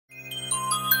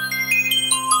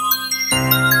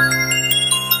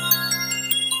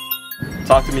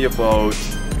Talk to me about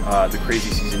the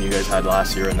crazy season you guys had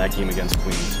last year and that game against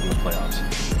Queens in the playoffs.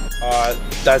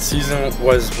 That season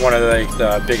was one of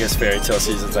the biggest fairy tale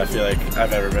seasons I feel like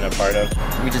I've ever been a part of.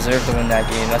 We deserve to win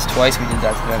that game. That's twice we did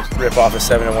that to them. Rip off a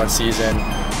 7-1 season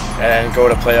and then go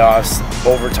to playoffs,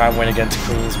 overtime win against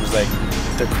Queens was like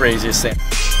the craziest thing.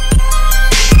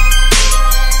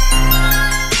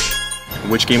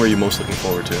 Which game are you most looking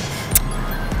forward to?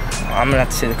 I'm going to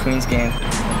have to say the Queens game.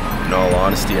 In all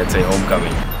honesty, I'd say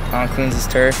homecoming. On Queens'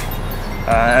 turf.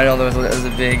 I know there's a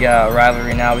big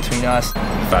rivalry now between us.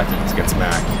 The fact that it's against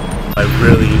Mac. I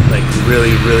really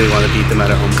want to beat them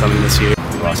at a homecoming this year.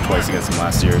 We lost twice against them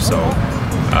last year, so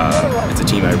it's a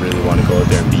team I really want to go out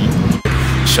there and beat.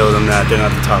 Show them that they're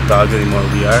not the top dogs anymore,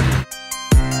 we are.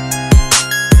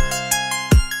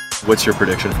 What's your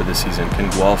prediction for this season? Can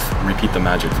Guelph repeat the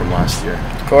magic from last year?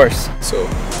 Of course. So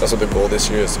that's what the goal this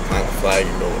year is, to plant the flag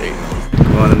and go 8-0.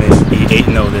 We want to be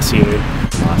 8-0 this year.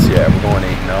 Yeah, we're going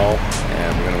 8-0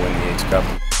 and we're going to win the Yates Cup.